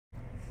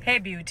Hey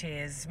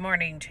beauties,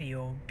 morning to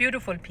you,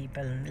 beautiful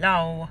people.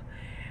 Now,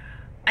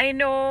 I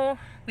know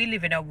we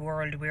live in a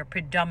world where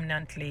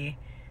predominantly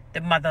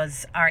the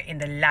mothers are in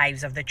the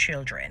lives of the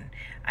children.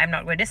 I'm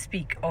not going to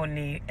speak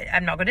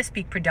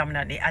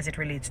predominantly as it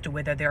relates to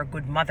whether they're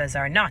good mothers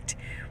or not,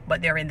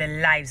 but they're in the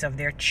lives of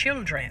their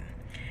children.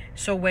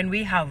 So when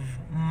we have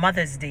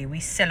Mother's Day, we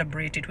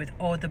celebrate it with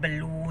all the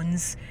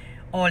balloons,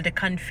 all the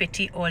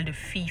confetti, all the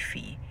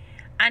fifi.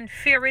 And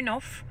fair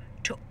enough,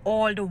 to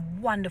all the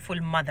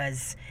wonderful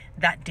mothers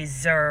that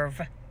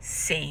deserve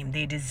same.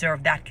 They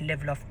deserve that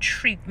level of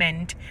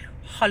treatment,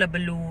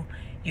 hullabaloo,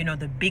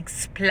 the big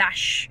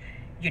splash,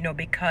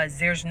 because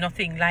there's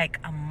nothing like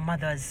a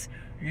mother's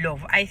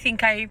love. I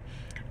think I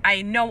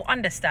now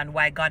understand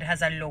why God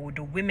has allowed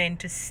the women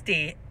to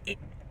stay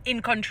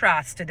in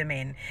contrast to the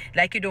men.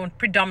 Like, you don't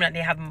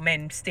predominantly have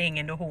men staying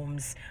in the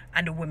homes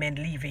and the women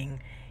leaving.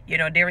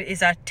 There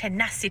is a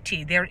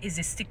tenacity, there is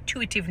a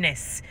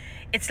stick-to-itiveness.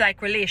 It's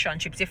like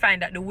relationships. You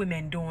find that the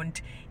women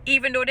don't,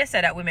 even though they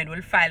say that women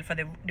will file for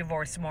the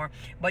divorce more,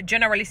 but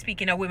generally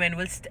speaking, a woman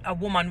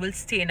will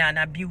stay in an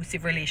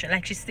abusive relation.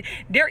 Like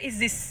there is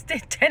this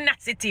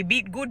tenacity, be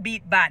it good, be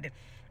it bad.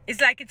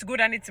 It's like it's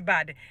good and it's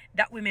bad.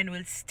 That women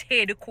will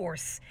stay the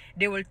course.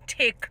 They will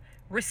take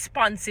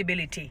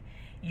responsibility,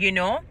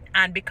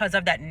 and because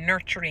of that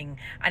nurturing.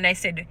 And I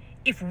said,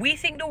 if we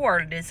think the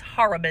world is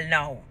horrible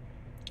now,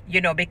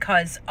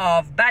 because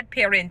of bad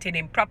parenting,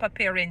 improper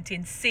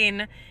parenting,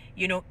 sin,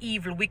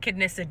 evil,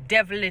 wickedness, the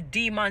devil, the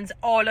demons,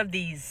 all of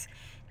these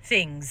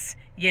things,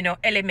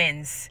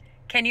 elements.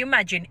 Can you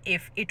imagine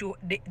if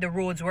the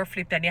roads were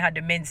flipped and you had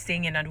the men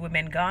staying in and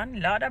women gone?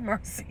 Lord have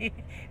mercy.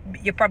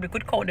 You probably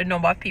could count the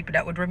number of people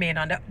that would remain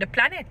on the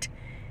planet.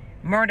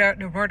 The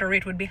murder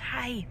rate would be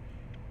high.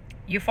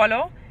 You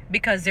follow?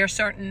 Because there are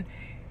certain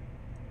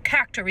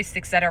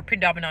characteristics that are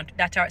predominant,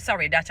 that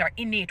are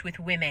innate with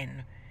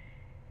women,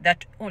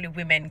 that only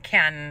women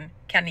can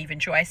even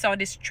show. I saw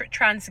this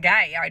trans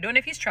guy. I don't know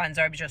if he's trans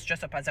or just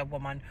dressed up as a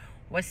woman.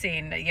 Was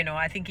saying,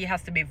 I think he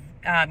has to be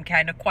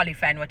kind of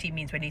qualifying what he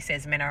means when he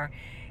says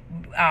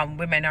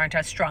women aren't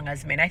as strong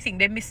as men. I think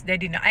they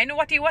didn't. I know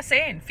what he was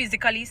saying.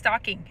 Physically, he's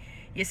talking.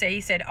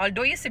 He said,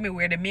 although you see me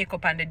wear the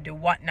makeup and the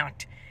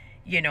whatnot,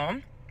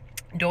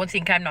 don't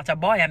think I'm not a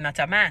boy. I'm not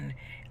a man.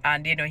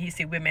 And, he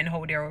see women,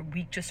 how they're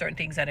weak to certain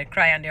things and they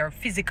cry and they're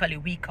physically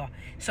weaker.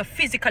 So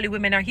physically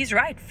he's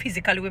right.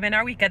 Physically women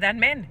are weaker than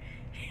men.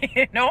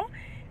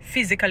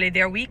 Physically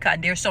they're weaker.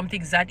 And there's some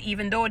things that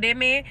even though they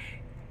may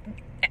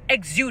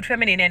exude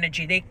feminine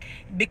energy,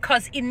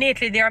 because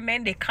innately they're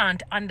men, they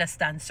can't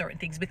understand certain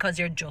things because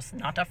they're just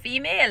not a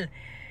female.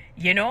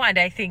 And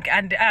I think,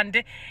 and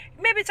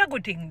maybe it's a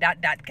good thing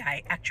that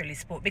guy actually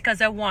spoke, because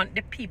I want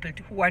the people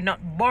who are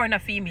not born a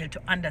female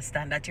to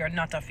understand that you're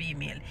not a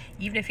female.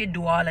 Even if you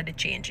do all of the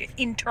change,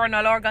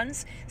 internal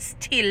organs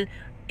still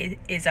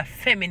is a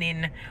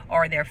feminine,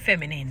 or they're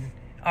feminine.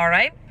 All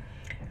right.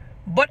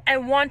 But I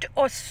want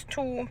us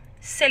to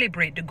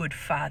celebrate the good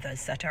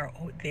fathers that are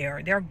out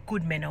there. There are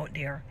good men out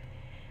there.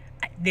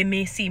 They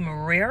may seem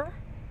rare,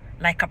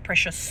 like a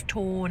precious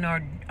stone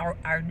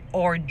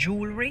or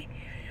jewelry,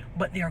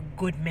 but there are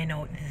good men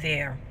out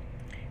there.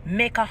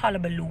 Make a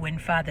hullabaloo in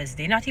Father's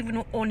Day. Not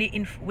even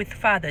only with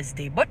Father's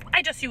Day, but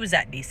I just use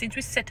that day since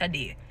we set a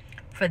day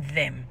for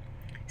them.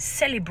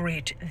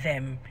 Celebrate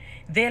them.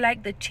 They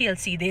like the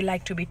TLC. They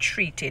like to be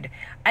treated.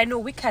 I know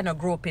we kind of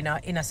grow up in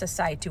a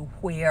society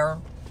where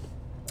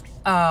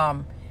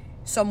some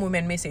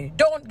women may say,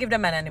 don't give the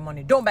man any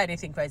money. Don't buy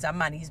anything for his a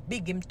man. He's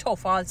big, him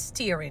tough, all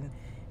steering.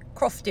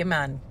 Crufty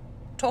man.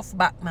 Tough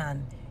back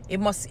man. He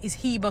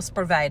must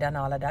provide and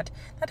all of that.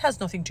 That has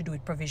nothing to do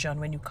with provision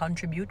when you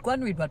contribute. Go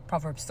and read what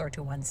Proverbs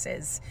 31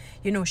 says.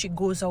 She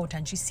goes out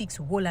and she seeks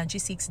wool and she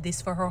seeks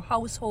this for her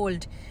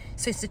household.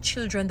 So it's the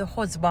children, the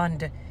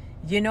husband.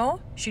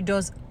 She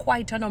does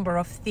quite a number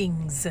of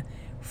things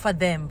for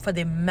them, for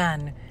the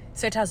man.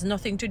 So it has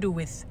nothing to do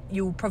with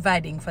you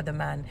providing for the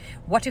man.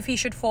 What if he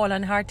should fall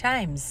on hard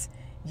times?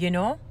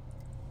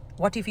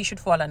 What if he should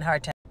fall on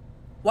hard times?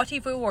 What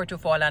if we were to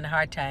fall on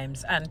hard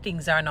times and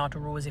things are not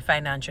rosy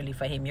financially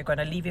for him? You're going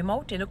to leave him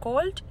out in the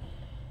cold?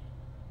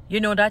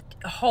 That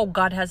how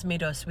God has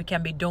made us. We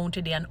can be down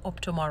today and up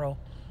tomorrow.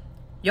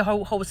 Your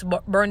house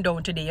burned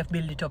down today, you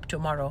build it up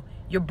tomorrow.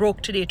 You're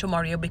broke today,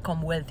 tomorrow you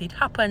become wealthy. It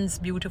happens,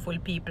 beautiful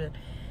people.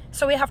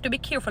 So we have to be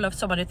careful of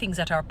some of the things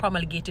that are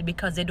promulgated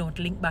because they don't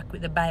link back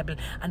with the Bible.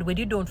 And when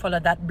you don't follow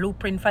that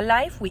blueprint for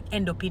life, we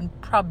end up in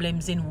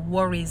problems, in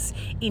worries,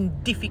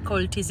 in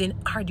difficulties, in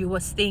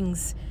arduous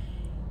things.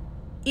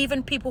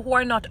 Even people who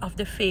are not of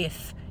the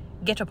faith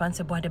get up and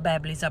say, boy, the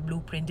Bible is a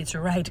blueprint, it's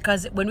right.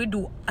 Because when we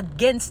do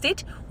against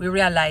it, we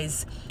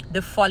realize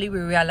the folly, we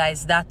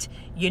realize that,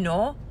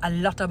 a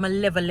lot of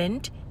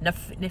malevolent,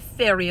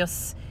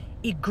 nefarious,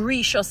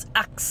 egregious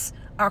acts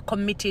are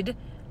committed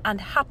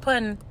and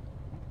happen.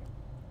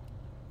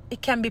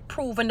 It can be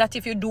proven that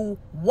if you do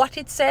what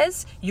it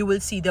says, you will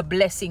see the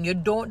blessing. You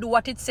don't do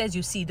what it says,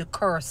 you see the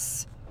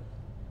curse.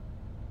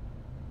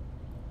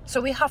 So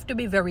we have to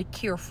be very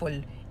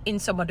careful in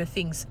some of the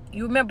things.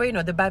 You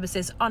remember, the Bible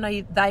says,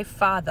 honor thy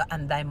father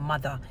and thy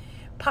mother.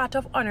 Part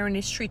of honoring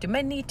is treating.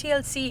 Men need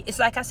TLC. It's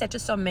like I said to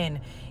some men.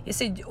 You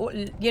see,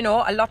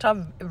 a lot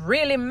of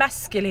really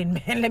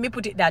masculine men, let me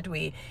put it that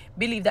way,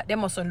 believe that they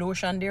must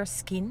lotion their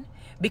skin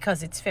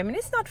because it's feminine.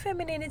 It's not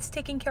feminine. It's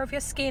taking care of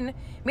your skin.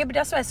 Maybe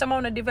that's why some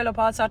want to develop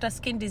all sort of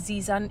skin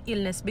disease and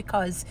illness,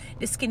 because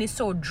the skin is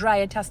so dry.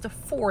 It has to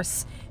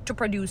force to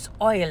produce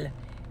oil.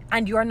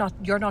 And you're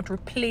not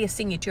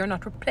replacing it. You're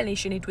not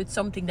replenishing it with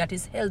something that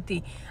is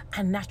healthy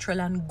and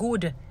natural and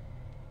good.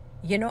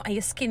 And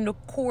your skin look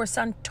coarse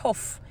and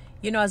tough.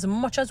 As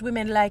much as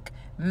women like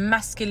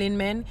masculine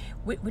men,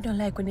 we don't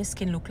like when your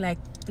skin look like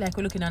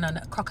we're looking at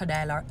a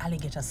crocodile or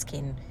alligator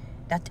skin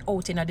that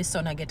out in the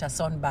sun I get a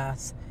sun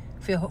bath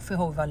for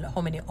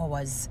how many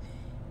hours.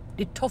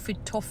 The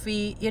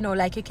toughy,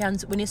 like you can,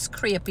 when you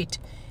scrape it,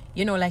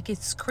 like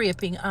it's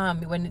scraping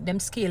when them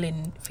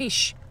scaling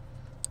fish.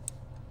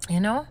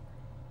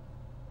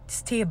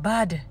 Stay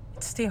bad.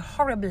 Stay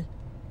horrible.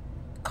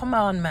 Come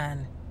on,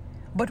 man.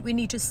 But we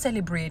need to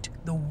celebrate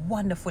the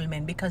wonderful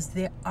men, because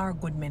there are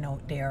good men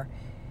out there.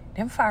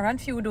 Them far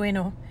and few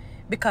do,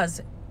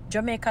 because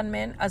Jamaican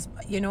men, as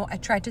I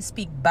try to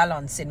speak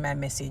balance in my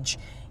message.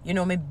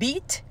 Me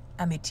beat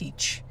and me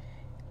teach.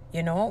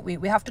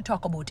 We have to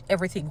talk about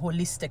everything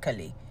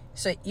holistically.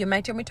 So you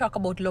might hear me talk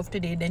about love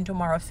today, then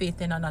tomorrow faith,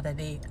 then another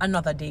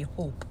day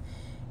hope.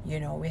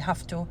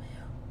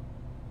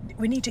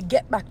 We need to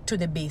get back to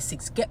the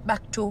basics, get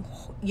back to,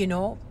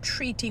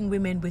 treating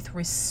women with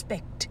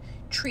respect,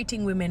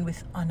 treating women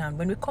with honor.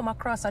 When we come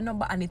across a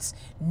number, and it's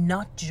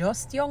not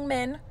just young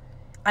men,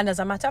 and as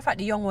a matter of fact,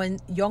 the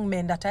young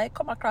men that I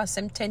come across,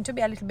 them tend to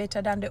be a little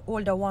better than the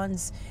older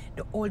ones.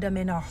 The older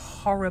men are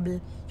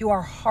horrible. You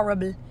are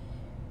horrible.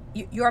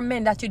 You're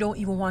men that you don't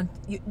even want.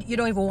 You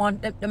don't even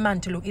want the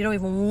man to look. We don't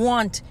even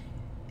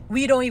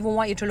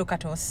want you to look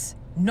at us.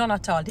 None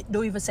at all.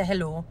 Don't even say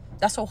hello.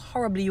 That's how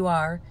horrible you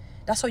are.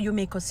 That's how you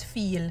make us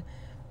feel.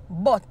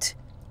 But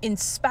in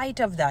spite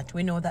of that,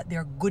 we know that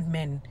there are good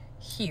men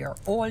here.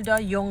 Older,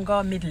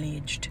 younger,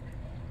 middle-aged.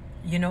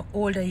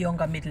 Older,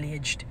 younger,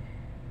 middle-aged.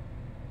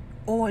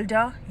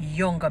 Older,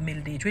 younger,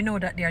 middle-aged. We know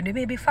that they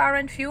may be far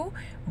and few,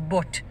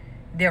 but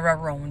they're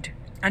around.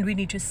 And we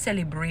need to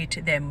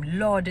celebrate them,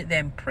 laud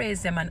them,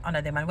 praise them, and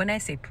honor them. And when I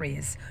say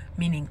praise,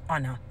 meaning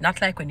honor. Not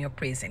like when you're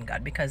praising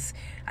God, because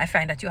I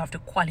find that you have to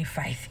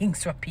qualify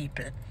things for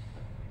people.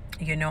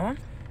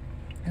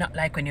 Not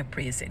like when you're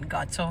praising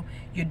God. So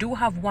you do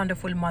have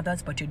wonderful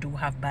mothers, but you do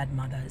have bad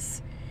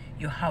mothers.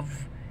 You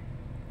have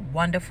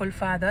wonderful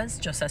fathers,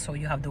 just as how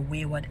you have the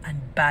wayward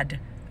and bad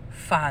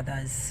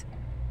fathers.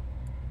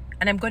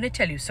 And I'm going to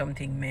tell you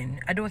something,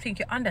 men. I don't think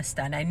you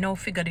understand. I now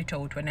figured it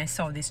out when I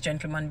saw this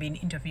gentleman being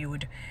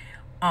interviewed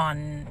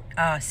on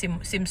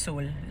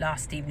Simsol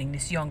last evening.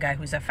 This young guy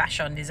who's a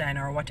fashion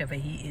designer or whatever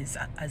he is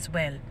as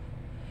well.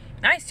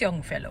 Nice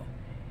young fellow.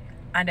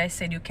 And I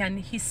said,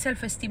 his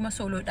self-esteem was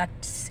so low that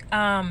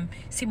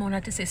Simone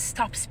had to say,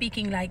 stop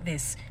speaking like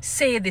this.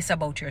 Say this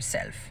about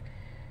yourself.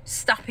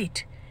 Stop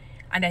it.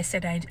 And I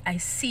said, I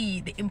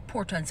see the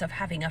importance of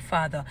having a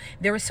father.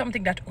 There is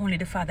something that only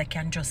the father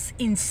can just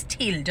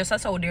instill. Just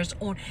as how there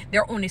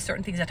are only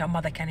certain things that a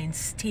mother can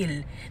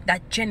instill.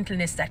 That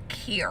gentleness, that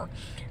care.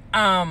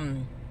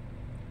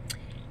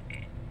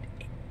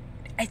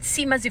 It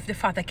seems as if the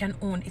father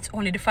it's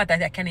only the father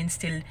that can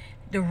instill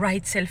the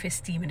right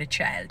self-esteem in the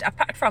child.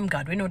 Apart from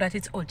God, we know that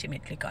it's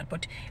ultimately God,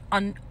 but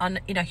on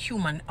a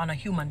human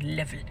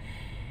level.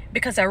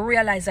 Because I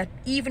realize that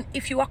even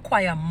if you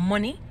acquire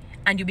money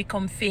and you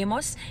become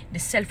famous, the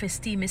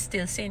self-esteem is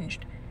still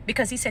singed.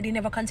 Because he said he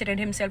never considered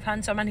himself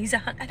handsome, and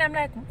and I'm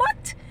like,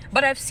 what?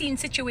 But I've seen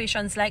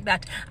situations like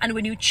that, and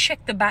when you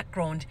check the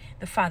background,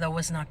 the father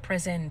was not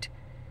present.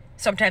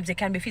 Sometimes they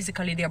can be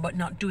physically there but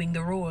not doing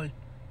the role.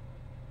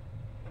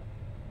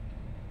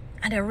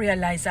 And I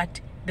realize that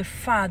the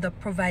father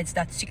provides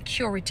that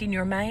security in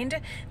your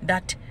mind,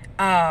 that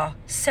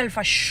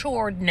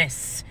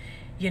self-assuredness,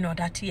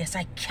 that yes,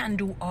 I can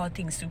do all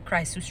things through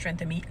Christ who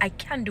strengthens me. I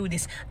can do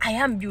this. I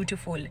am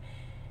beautiful.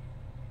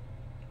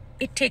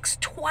 It takes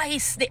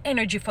twice the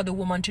energy for the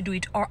woman to do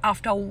it, or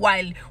after a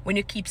while, when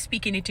you keep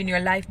speaking it in your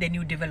life, then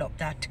you develop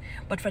that.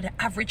 But for the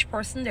average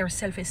person, their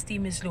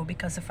self-esteem is low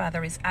because the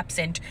father is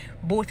absent,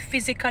 both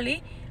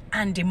physically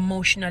and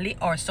emotionally,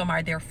 or some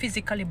are there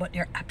physically, but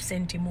they're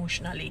absent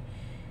emotionally.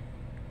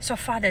 So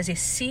fathers, you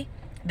see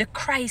the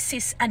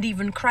crisis and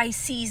even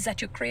crises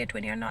that you create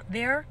when you're not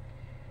there.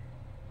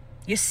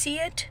 You see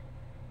it?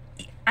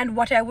 And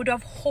what I would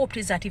have hoped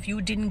is that if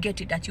you didn't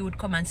get it, that you would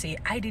come and say,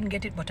 I didn't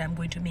get it, but I'm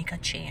going to make a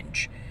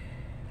change.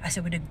 I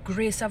said, with the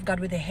grace of God,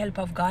 with the help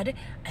of God,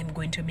 I'm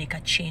going to make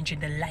a change in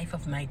the life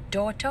of my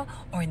daughter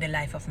or in the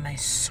life of my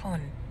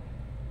son.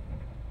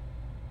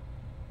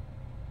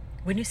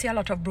 When you see a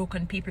lot of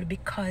broken people,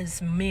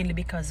 mainly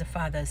because the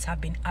fathers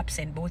have been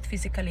absent, both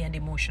physically and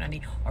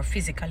emotionally, or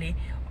physically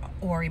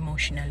or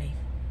emotionally.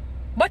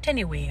 But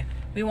anyway,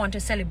 we want to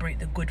celebrate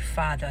the good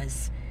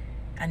fathers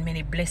and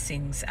many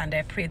blessings, and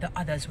I pray the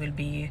others will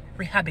be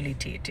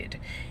rehabilitated.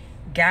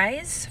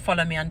 Guys,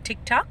 follow me on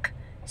TikTok,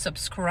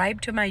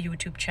 Subscribe to my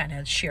YouTube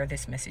channel. Share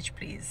this message,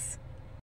 please.